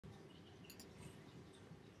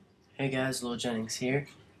Hey guys, Lil Jennings here.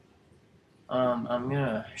 I'm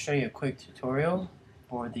gonna show you a quick tutorial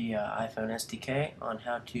for the iPhone SDK on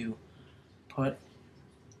how to put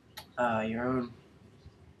your own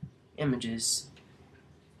images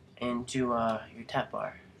into your tap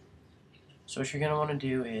bar. So what you're gonna want to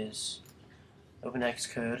do is open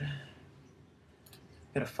Xcode,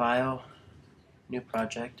 go to File, New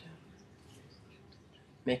Project.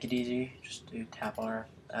 Make it easy. Just do tap bar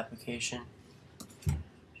application.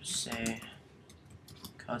 Just say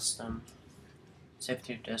custom. Save it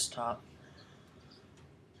to your desktop.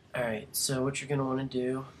 Alright, so what you're going to want to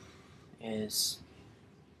do is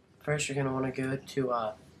first you're going to want to go to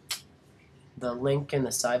the link in the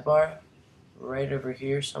sidebar right over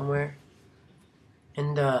here somewhere,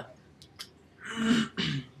 and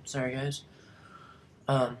sorry guys,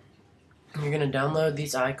 you're going to download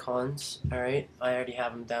these icons. Alright, I already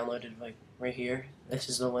have them downloaded, like right here. This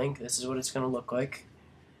is the link. This is what it's going to look like.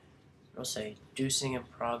 It'll say juicing in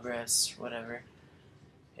progress, whatever,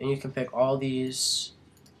 and you can pick all these.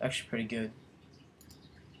 Actually pretty good.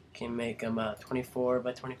 You can make them 24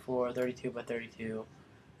 by 24, 32 by 32,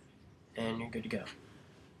 and you're good to go.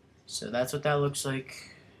 So that's what that looks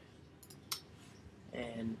like,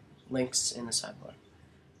 and links in the sidebar.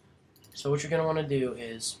 So what you're going to want to do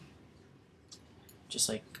is just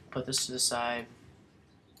like put this to the side.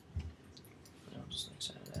 No, just like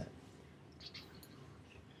side of that.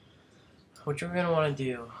 What you're going to want to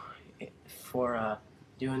do for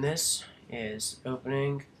doing this is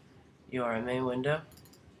opening your main window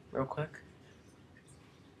real quick.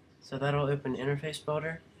 So that'll open Interface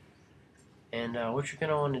Builder, and what you're going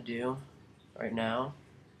to want to do right now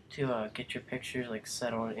to get your pictures like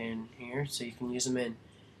settled in here so you can use them in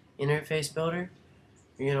Interface Builder,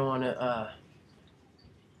 you're going to want to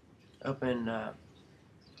open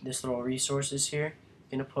this little resources here.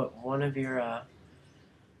 You're going to put one of your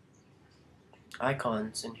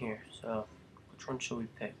icons in here. So which one should we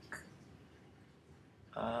pick?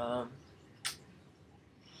 We'll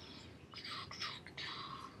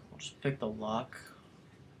just pick the lock.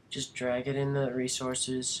 Just drag it in the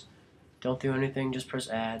resources. Don't do anything, just press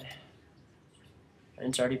add. And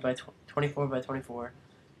it's already by 24 by 24,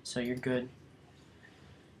 so you're good.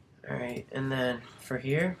 Alright, and then for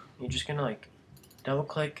here, you're just gonna like double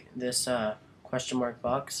click this question mark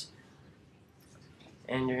box,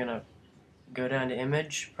 and you're gonna go down to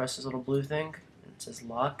image, press this little blue thing, it says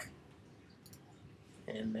lock,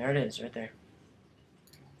 and there it is right there.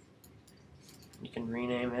 You can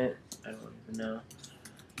rename it, I don't even know,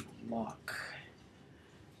 lock.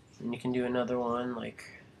 And you can do another one like,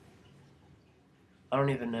 I don't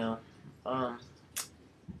even know,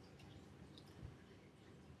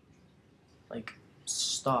 like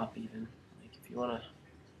stop even. Like if you want to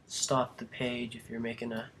stop the page, if you're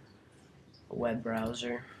making a web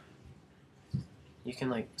browser, you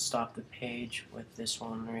can like stop the page with this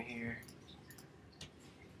one right here,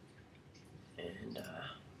 and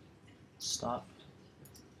stop.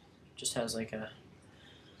 Just has like a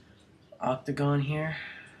octagon here.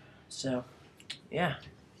 So yeah,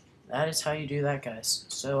 that is how you do that, guys.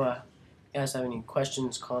 So you guys have any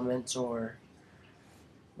questions, comments, or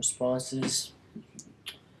responses,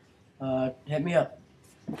 hit me up.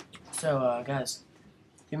 So guys,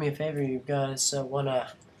 do me a favor, you guys want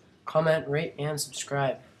to comment, rate, and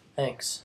subscribe. Thanks.